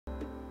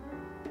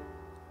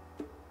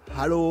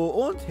Hallo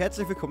und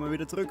herzlich willkommen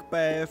wieder zurück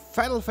bei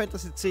Final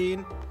Fantasy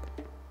X.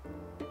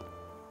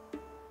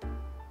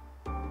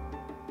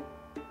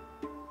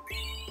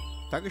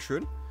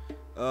 Dankeschön.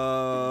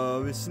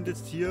 Wir sind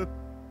jetzt hier.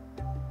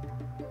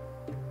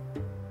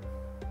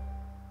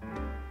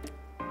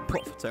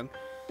 Verzeihung.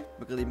 Ich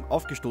bin gerade eben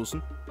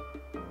aufgestoßen.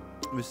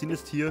 Wir sind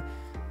jetzt hier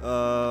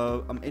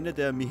am Ende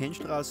der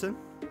Mihenstraße.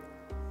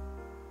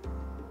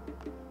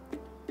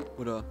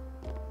 Oder?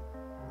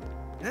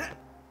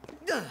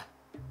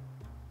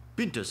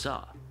 Binter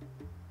Sir.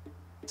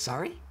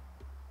 Sorry?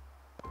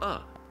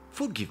 Ah,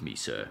 forgive me,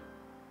 sir.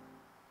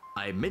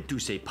 I meant to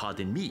say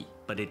pardon me,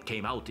 but it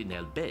came out in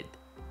Al Bed.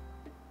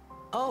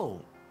 Oh,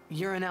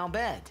 you're in Al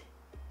Bed.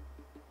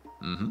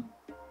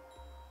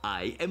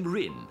 I am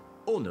Rin,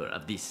 owner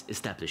of this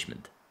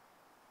establishment.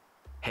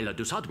 Hela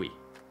Dusadwi.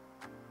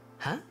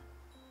 Huh?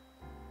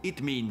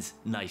 It means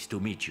nice to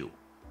meet you.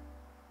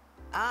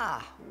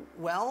 Ah,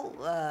 well,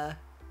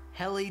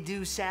 Heli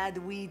do sad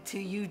we to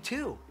you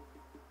too.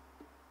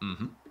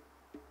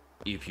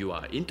 If you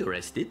are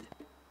interested,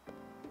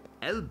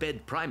 Al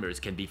Bed primers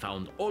can be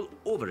found all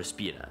over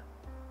Spiel.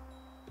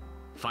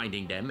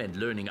 Finding them and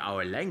learning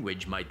our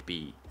language might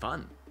be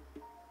fun.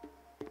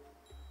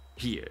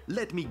 Here,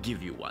 let me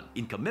give you one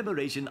in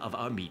commemoration of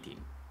our meeting.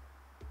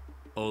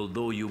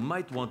 Although you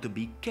might want to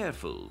be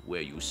careful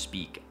where you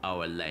speak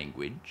our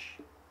language.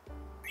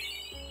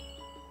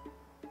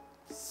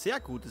 Sehr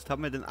gut, jetzt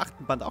haben wir den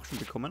 8. Band auch schon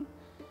bekommen.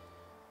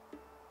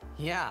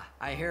 Yeah,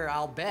 I hear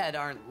Al Bed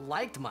aren't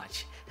liked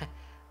much.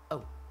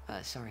 Oh,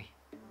 sorry.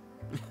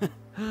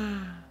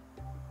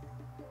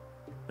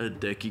 A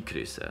Deki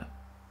Krisa.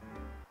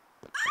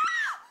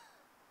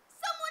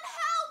 Someone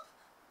help!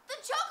 The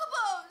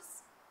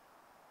Chocobos!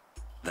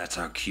 That's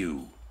our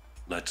cue.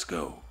 Let's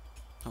go.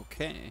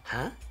 Okay.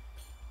 Huh?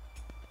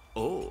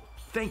 Oh,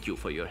 thank you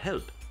for your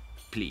help.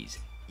 Please,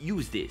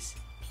 use this.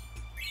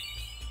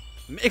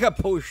 Mega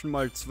Potion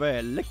mal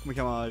 2. Leck mich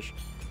am Arsch.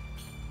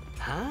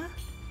 Huh?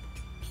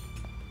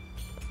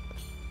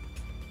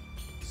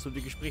 So,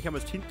 die Gespräche haben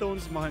wir jetzt hinter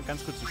uns. Wir machen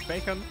ganz kurz zu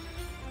speichern.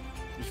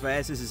 Ich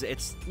weiß, es ist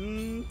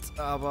ätzend,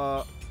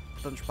 aber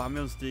dann sparen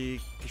wir uns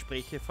die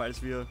Gespräche,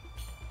 falls wir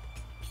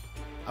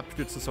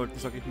abstürzen sollten,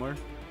 sag ich mal.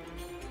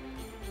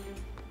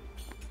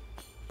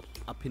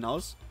 Ab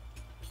hinaus.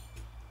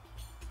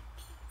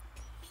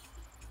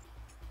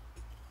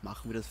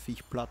 Machen wir das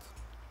Viech platt.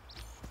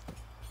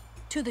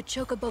 To the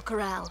Chocobo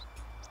Corral.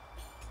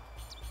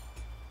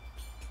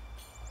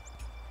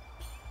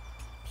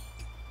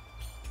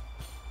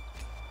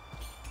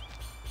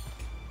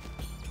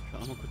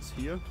 Schauen wir mal kurz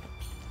hier.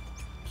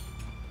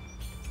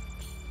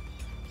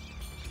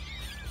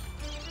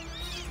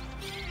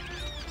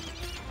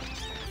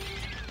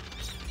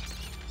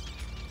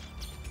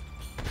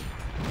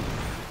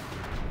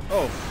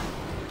 Oh.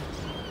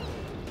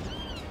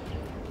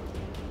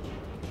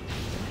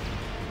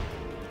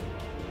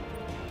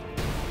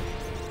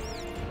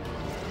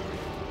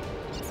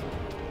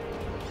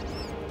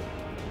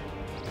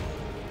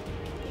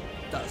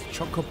 Das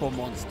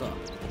Chocobo-Monster.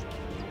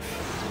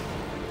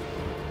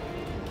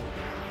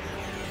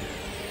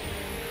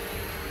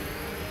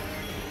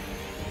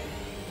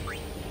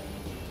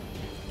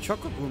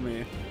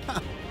 Chocogummi.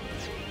 Ha.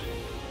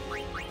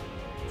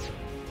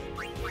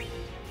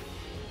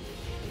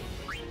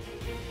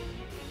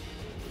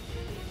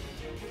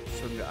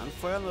 Sollen wir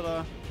anfeuern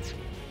oder?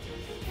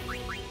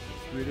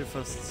 Ich würde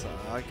fast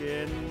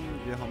sagen,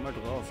 wir haben mal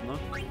drauf, ne?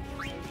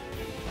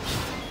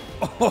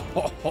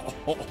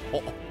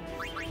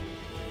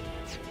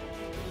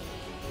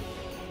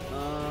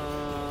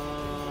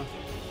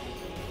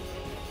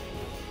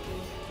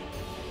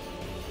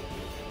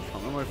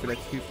 Schauen wir mal,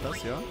 vielleicht hilft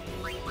das, ja?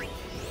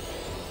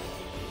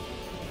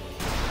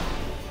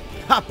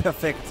 Ha,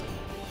 perfekt.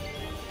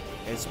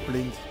 Er ist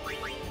blind.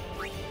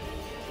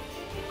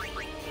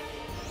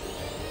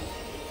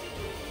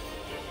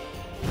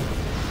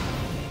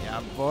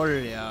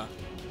 Jawohl, ja.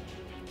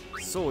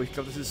 So, ich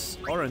glaube, das ist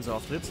Orans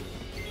Auftritt.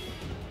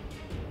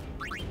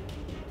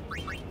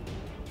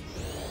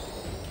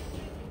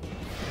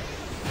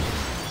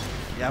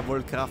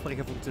 Jawohl,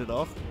 Kraftbrecher funktioniert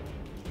auch.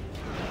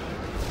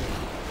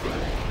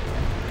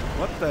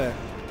 What the?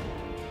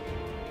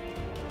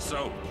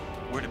 So,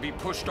 we're to be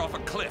pushed off a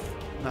cliff.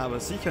 Na,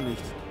 aber sicher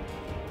nicht.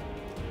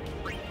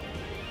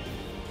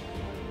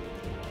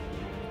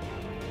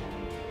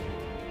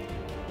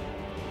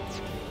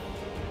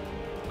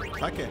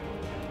 Danke.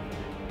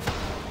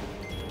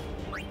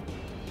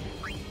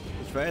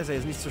 Ich weiß, er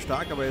ist nicht so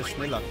stark, aber er ist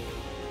schneller.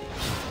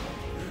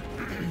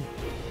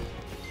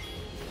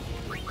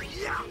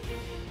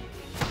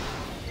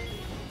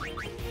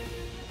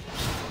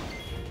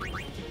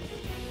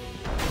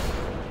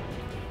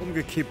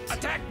 Umgekippt.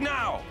 Attack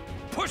now!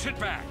 Push it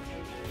back!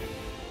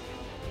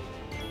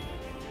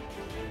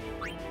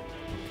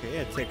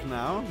 Okay, Attack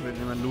now. Wir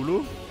nehmen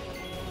Lulu.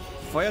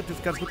 Feuer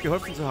dürfte ganz gut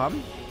geholfen zu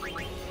haben.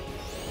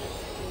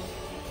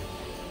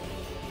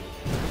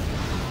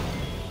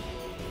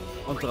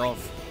 Und drauf.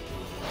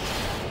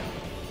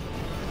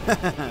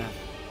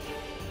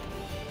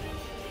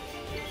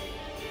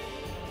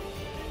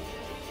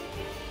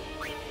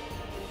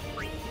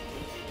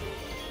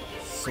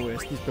 So, er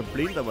ist nicht mehr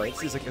blind, aber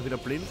jetzt ist er gleich wieder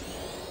blind.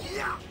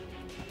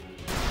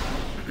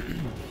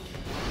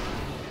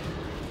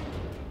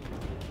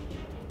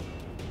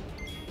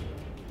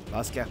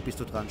 Was, gleich bist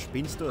du dran?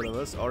 Spinnst du oder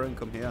was? Oren,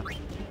 komm her.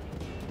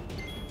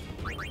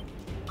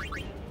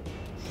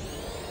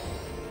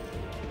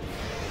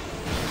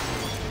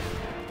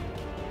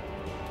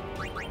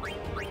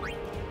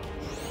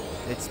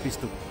 Jetzt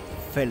bist du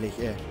fällig,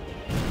 ey.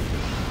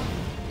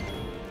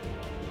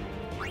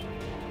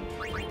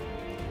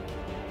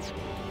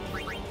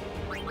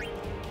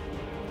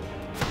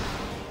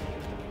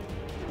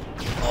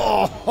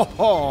 Oh, ho,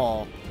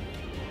 ho.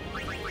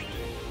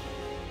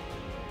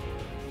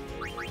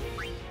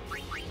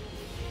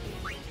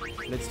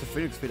 Letzte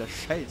Phoenix-Fehler,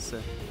 scheiße.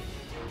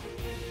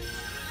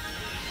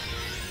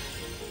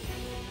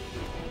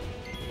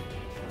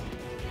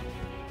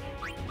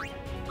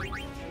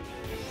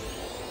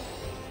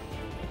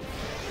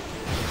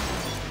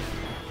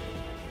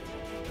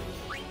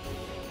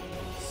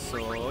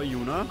 So,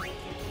 Juna.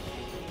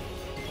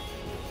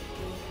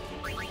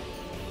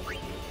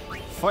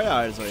 Feuer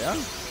also, ja?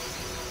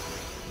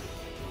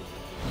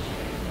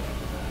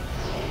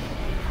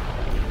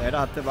 Leider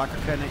hat der Wacker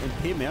keine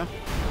MP mehr.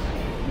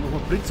 Um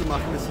nochmal blind zu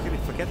machen, ist sicher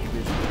nicht verkehrt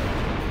gewesen.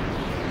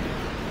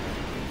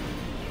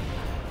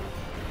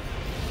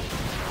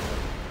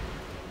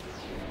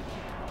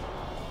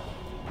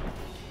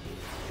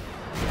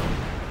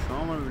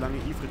 Schauen wir mal, wie lange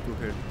Ifrit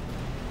durchhält.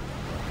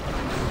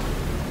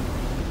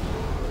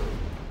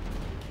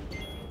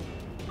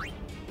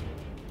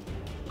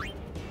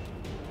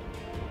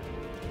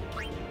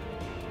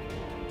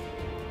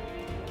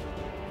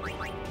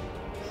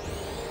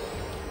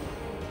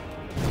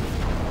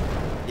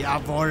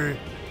 Jawohl!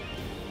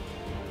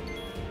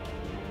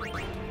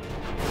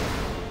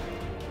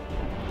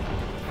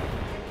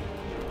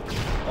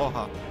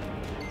 Oha.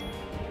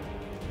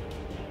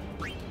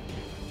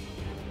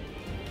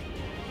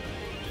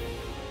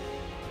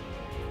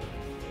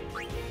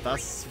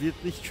 Das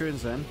wird nicht schön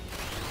sein.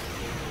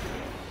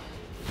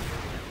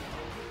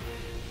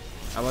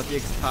 Aber die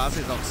Ekstase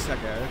ist auch sehr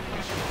geil.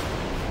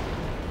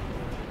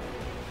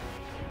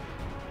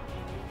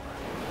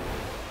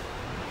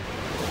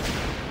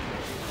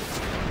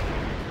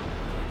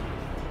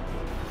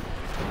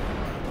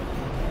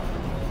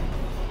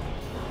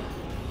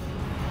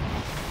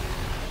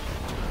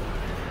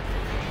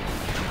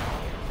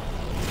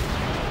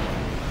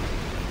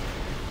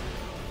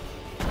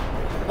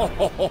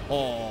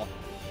 Hohoho.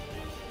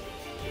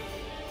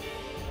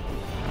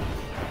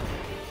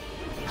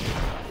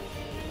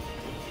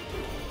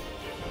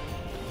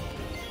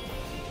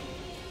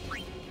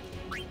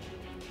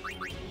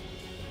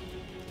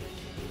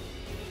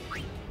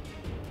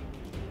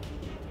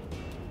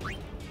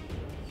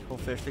 Ich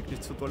hoffe, er schlägt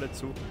nicht zu dolle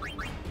zu.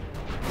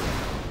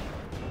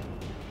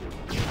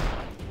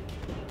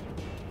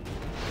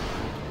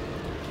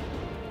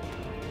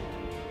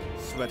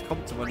 So weit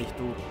kommt's aber nicht,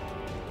 du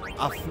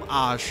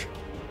Affenarsch.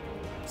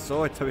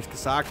 So, jetzt habe ich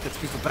gesagt,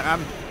 jetzt bist du dran.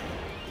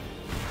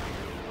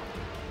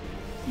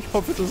 Ich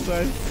hoffe, das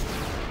reicht.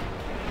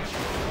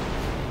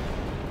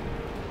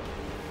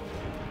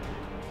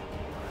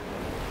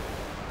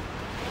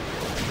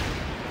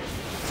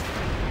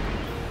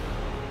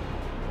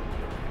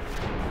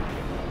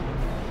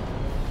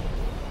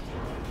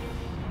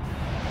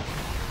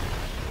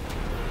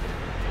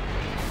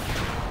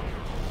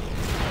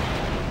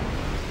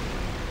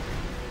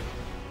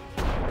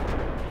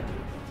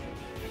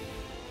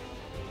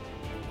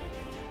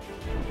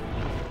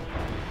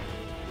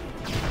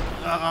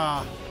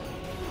 Ah.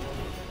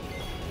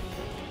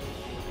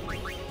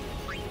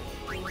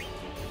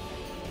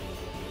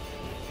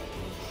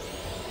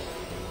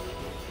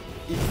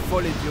 Ich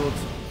Vollidiot.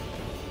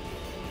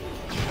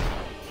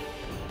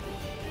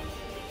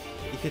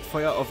 Ich hätte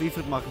Feuer auf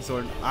Ifrit machen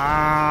sollen.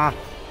 Ah.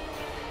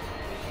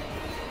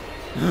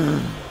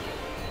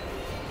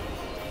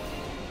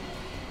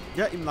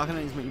 Ja, im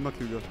Nachhinein ist man immer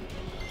klüger.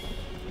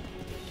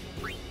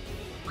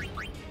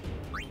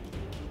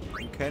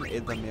 Und kein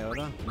Ender mehr,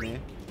 oder? Nee.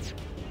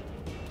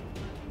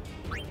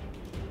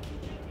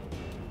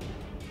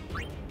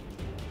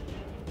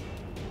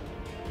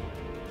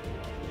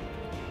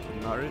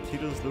 Mario,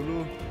 Tidus,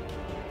 Lulu.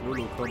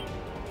 Lulu, komm.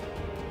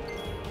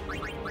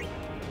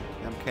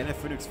 Wir haben keine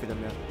Phoenix-Feder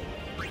mehr.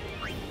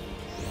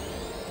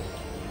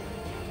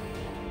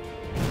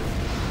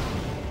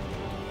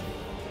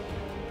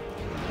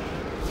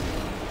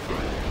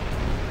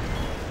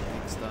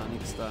 Nix da,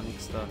 nix da,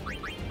 nix da.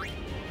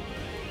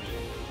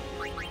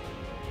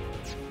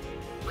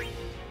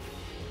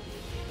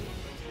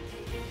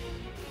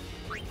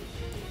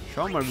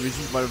 Schau mal, wie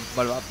sich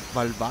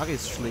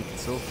Valvaris schlägt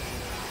so.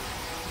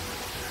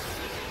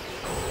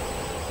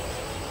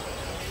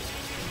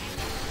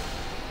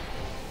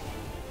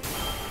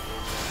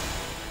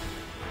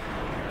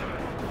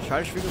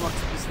 Schallschwingung macht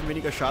ein bisschen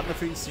weniger Schaden,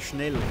 dafür ist sie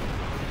schnell.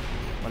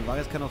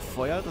 Valvaris kann auch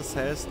Feuer, das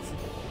heißt,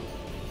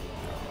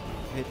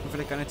 wir hätten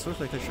vielleicht gar nicht so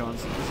schlechte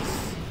Chancen. Das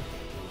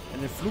ist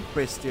eine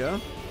Flugbestie.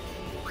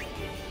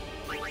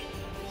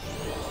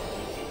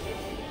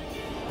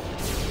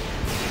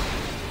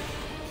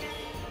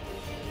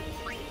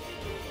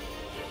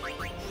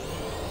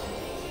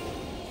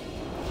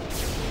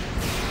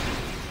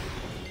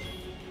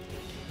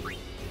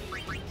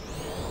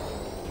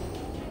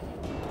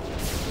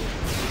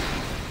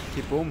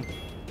 Okay, boom.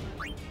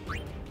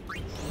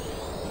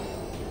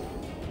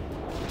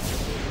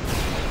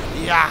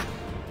 Ja!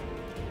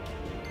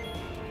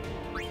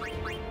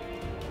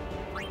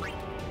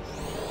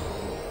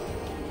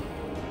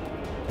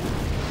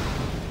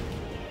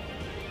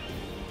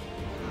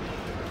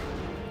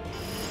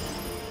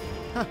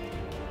 Ha.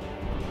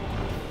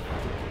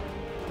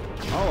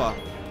 Aua.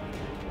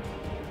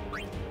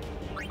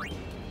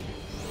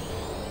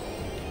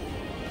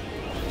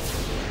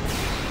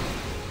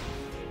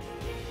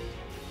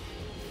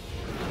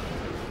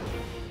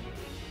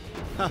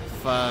 Ha,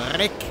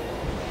 verreck.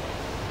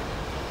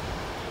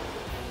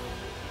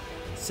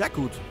 Sehr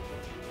gut.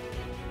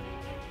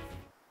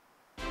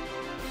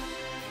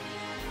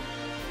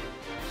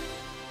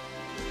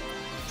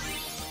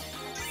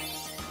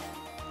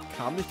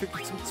 Kam nicht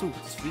wirklich zum Zug,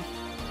 das Viech.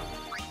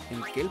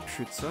 Ein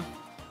Gelbschützer.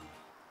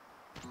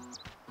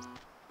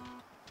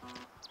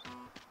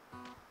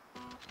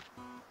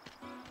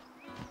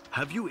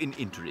 Have you an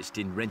interest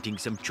in renting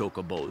some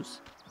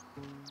chocobos?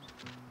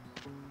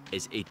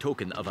 As a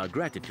token of our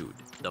gratitude,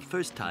 the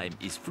first time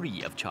is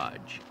free of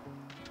charge.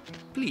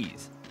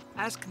 Please,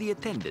 ask the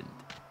attendant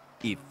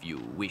if you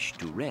wish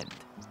to rent.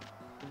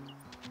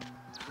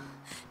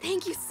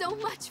 Thank you so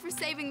much for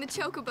saving the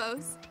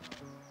Chocobos.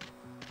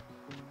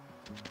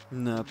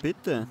 Na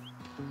bitte.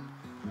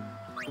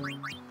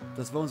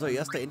 Das war unser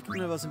erster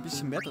Endgegner, was ein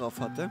bisschen mehr drauf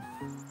hatte.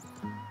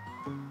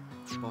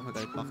 Das brauchen wir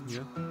gar nicht machen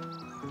hier.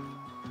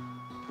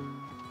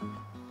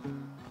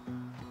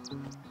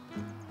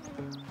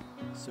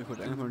 So, ich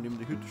wollte eigentlich mal neben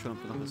die Hütte schauen,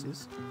 ob da noch was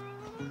ist.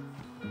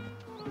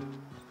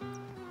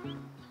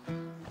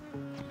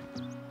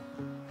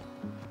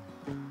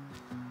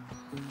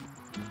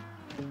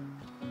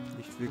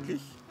 Nicht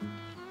wirklich.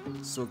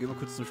 So, gehen wir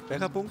kurz zum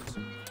Speicherpunkt.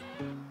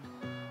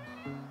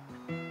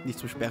 Nicht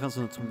zum Sperren,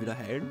 sondern zum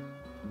Wiederheilen.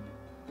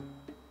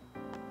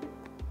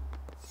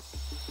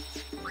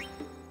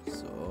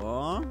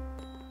 So.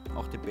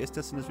 Auch die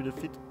Besties sind jetzt wieder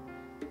fit.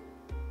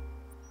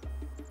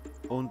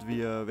 Und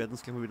wir werden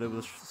uns gleich mal wieder über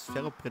das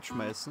Sphärobrett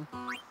schmeißen.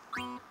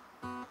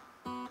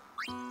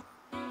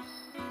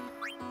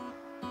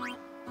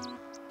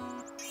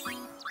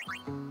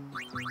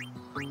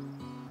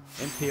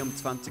 MP um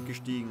 20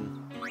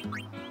 gestiegen.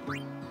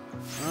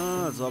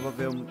 Ah,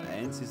 Zauberwehr um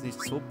 1 ist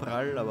nicht so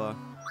prall, aber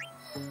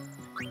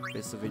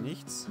besser wie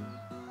nichts.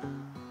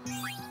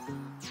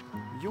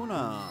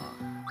 Juna.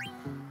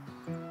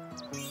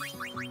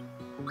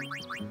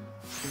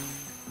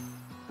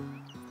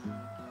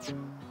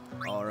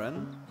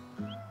 Oren.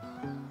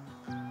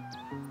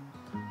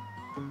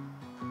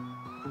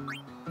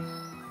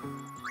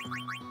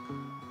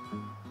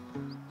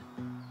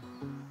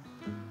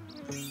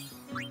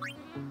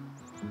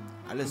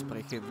 Alles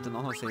breche, wird dann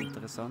auch noch sehr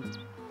interessant.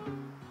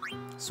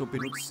 So,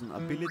 benutzen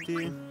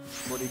Ability,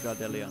 Bodyguard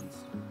erlernt.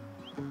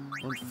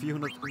 Und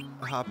 400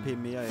 HP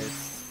mehr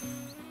jetzt.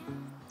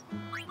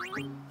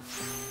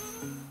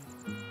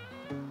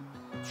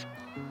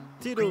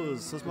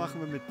 Tidus, was machen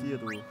wir mit dir,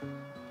 du?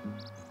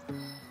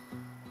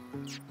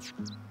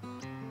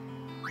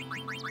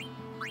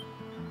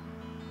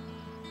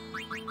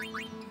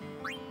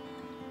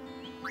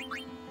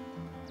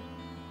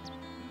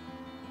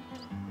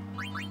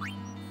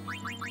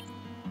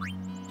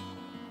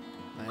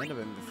 Nein, da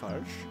wären wir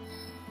falsch.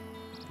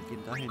 Wir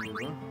gehen dahin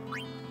über.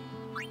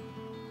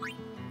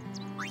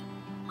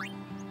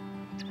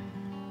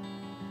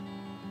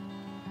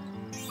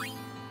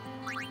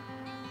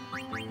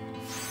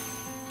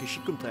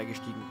 Geschick um 3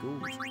 gestiegen,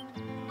 gut.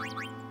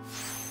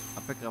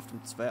 Abwehrkraft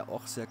um 2,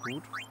 auch sehr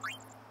gut.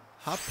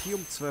 HP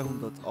um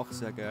 200, auch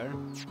sehr geil.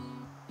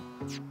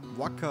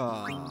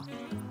 Wacker.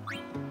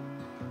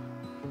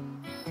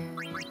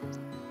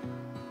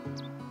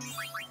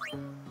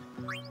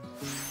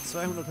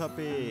 ...200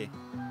 HP.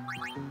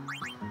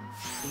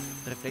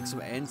 Reflex um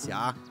 1,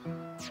 ja.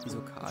 Ist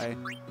okay.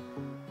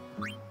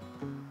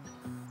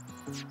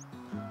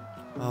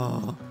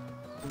 Oh.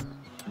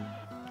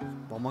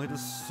 Warum mache ich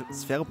das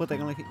Sphärobrett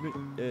eigentlich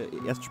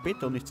erst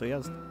später und nicht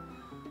zuerst?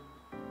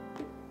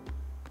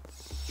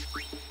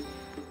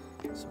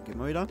 So, gehen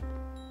wir wieder.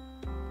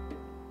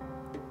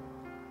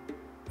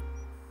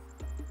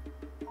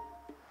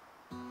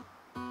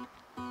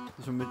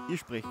 Müssen wir mit ihr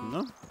sprechen,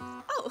 ne?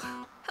 Oh,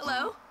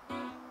 hello.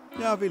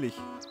 Ja, will ich.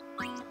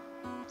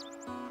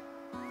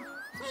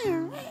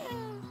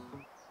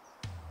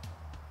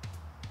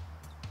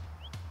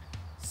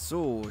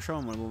 So,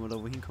 schauen wir mal, wo wir da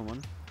wohin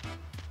kommen.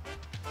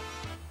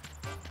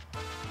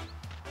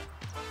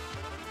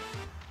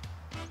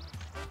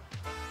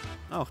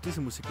 Auch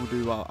diese Musik wurde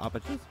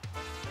überarbeitet.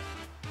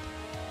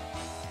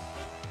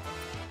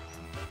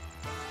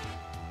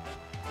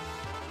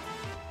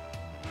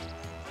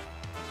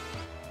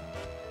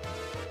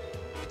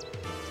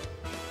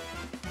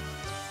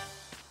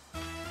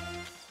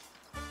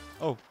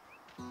 Oh.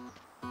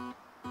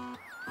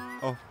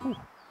 Oh,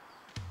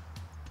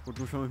 wollte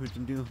nur schauen, ob ich mit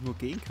dem Ding noch nur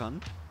gehen kann.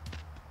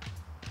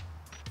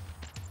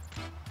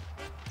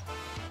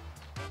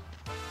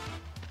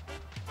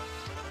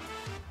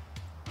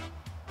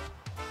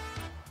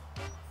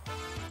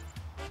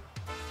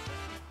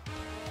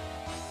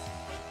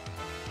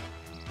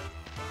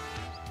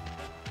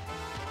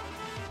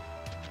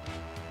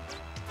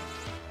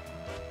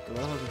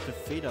 Da war was mit den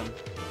Federn.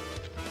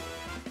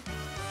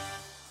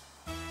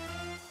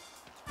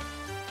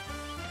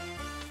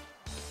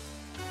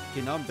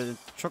 Genau, bei den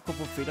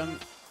Chocobo-Federn.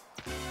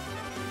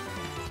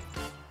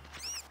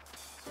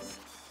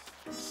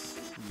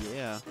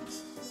 Yeah.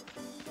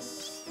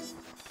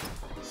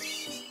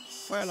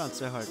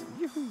 Feuerlanze erhalten.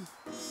 Juhu.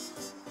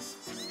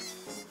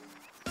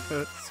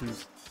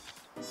 Süß.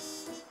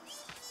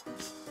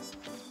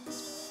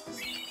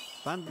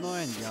 Band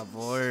 9,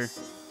 jawohl.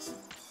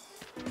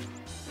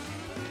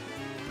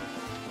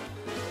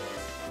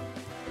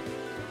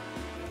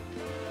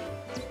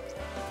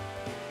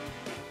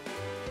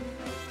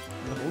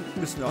 Nach unten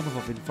müssen wir auch noch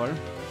auf jeden Fall.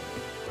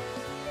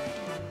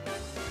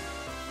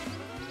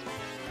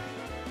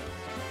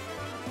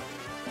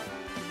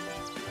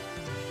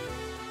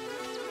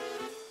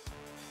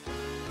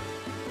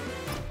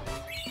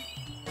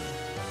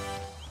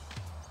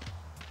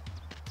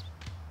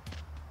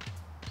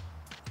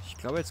 Ich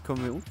glaube, jetzt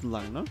kommen wir unten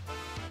lang, ne?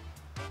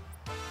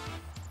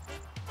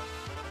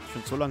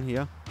 Schon so lang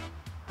her.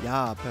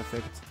 Ja,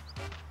 perfekt.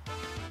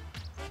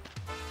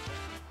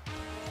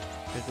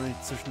 Vielleicht noch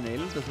nicht so schnell,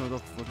 dass man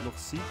doch noch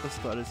sieht,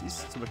 was da alles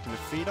ist. Zum Beispiel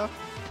eine Feder.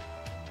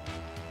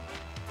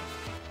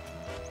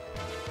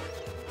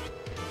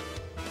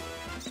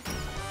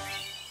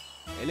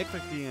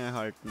 Elektroklinge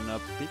erhalten, na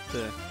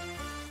bitte.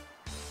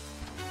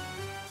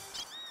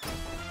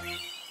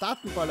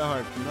 Datenball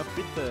erhalten, na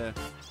bitte.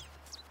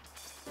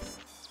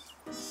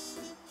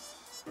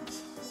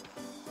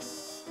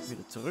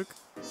 Wieder zurück.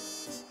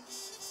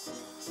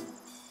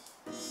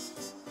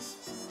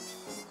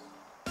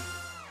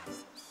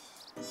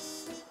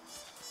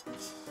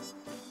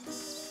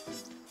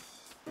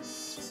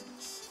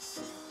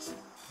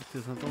 Hier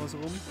ist noch was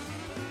rum.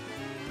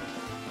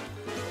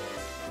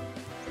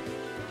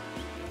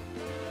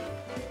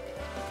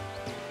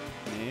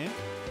 Nee.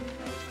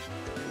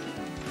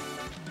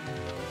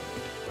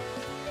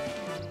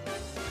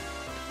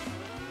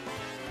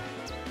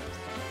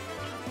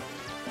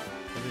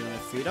 Da wieder eine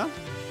Feder.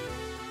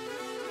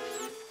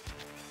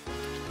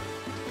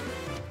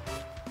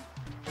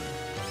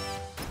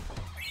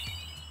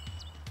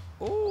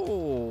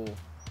 Oh.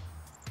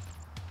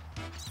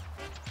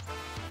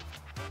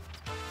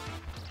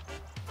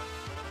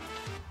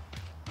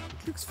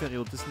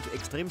 Glücksferiode, das sind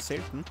extrem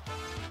selten.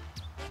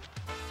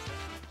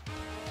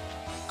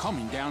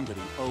 Coming down to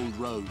the old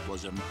road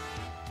was you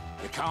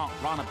can't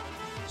run a...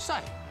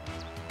 Say,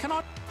 can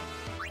I...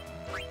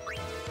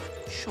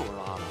 Sure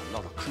are a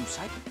lot of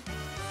crusade.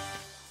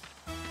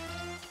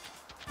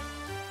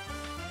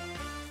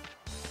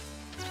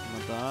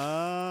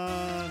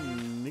 Da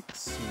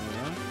nix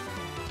mehr.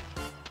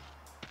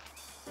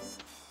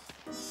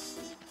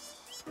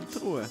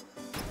 Truhe.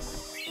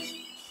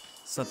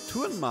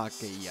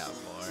 Saturnmarke,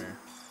 jawohl.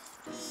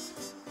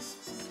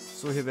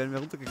 So, hier wären wir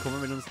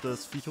runtergekommen, wenn uns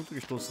das Viech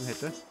runtergestoßen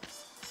hätte.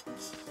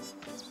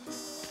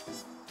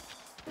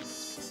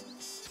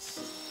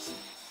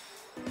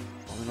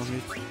 Brauchen wir noch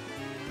nicht.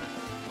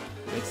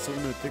 Wäre jetzt so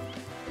unnötig.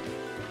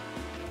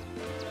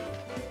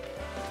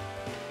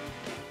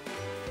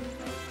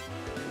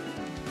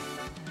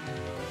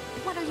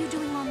 What are you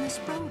doing on this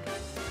road?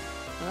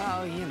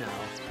 Oh, you know.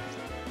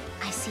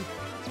 I see.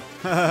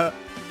 The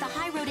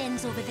high road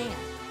ends over there.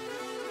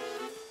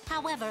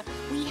 However,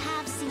 we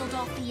have sealed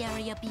off the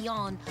area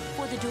beyond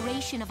for the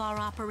duration of our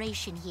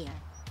operation here.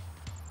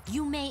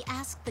 You may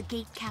ask the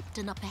gate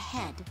captain up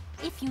ahead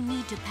if you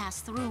need to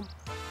pass through.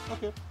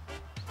 Okay.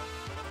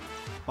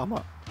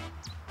 Mama.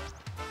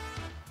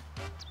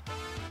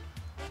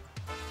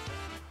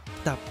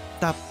 Tap,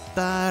 tap,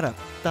 tarap,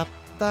 tap,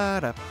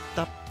 tarap,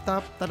 tap,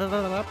 tap,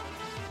 tarararap.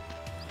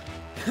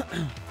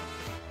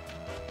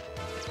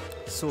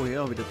 So,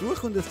 ja, wieder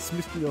durch und jetzt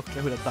müssten wir auch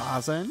gleich wieder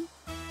da sein.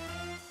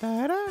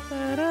 Tada,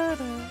 tada,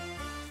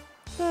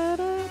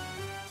 tada,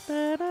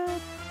 tada.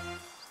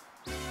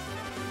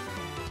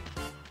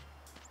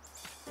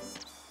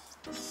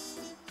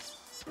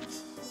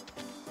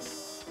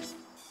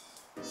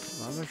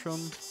 Da waren wir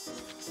schon.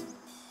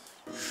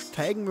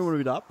 Steigen wir mal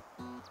wieder ab.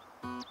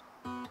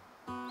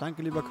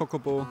 Danke, lieber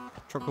Chocobo.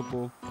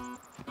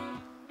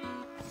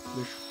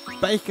 Wir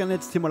speichern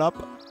jetzt hier mal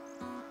ab.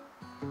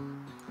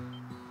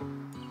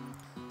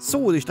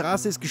 So, die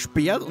Straße ist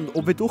gesperrt und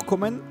ob wir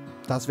durchkommen,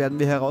 das werden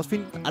wir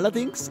herausfinden.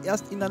 Allerdings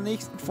erst in der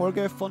nächsten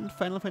Folge von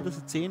Final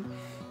Fantasy X.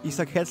 Ich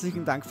sage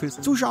herzlichen Dank fürs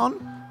Zuschauen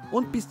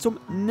und bis zum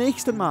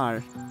nächsten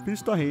Mal.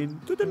 Bis dahin.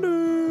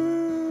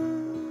 Tüdelü.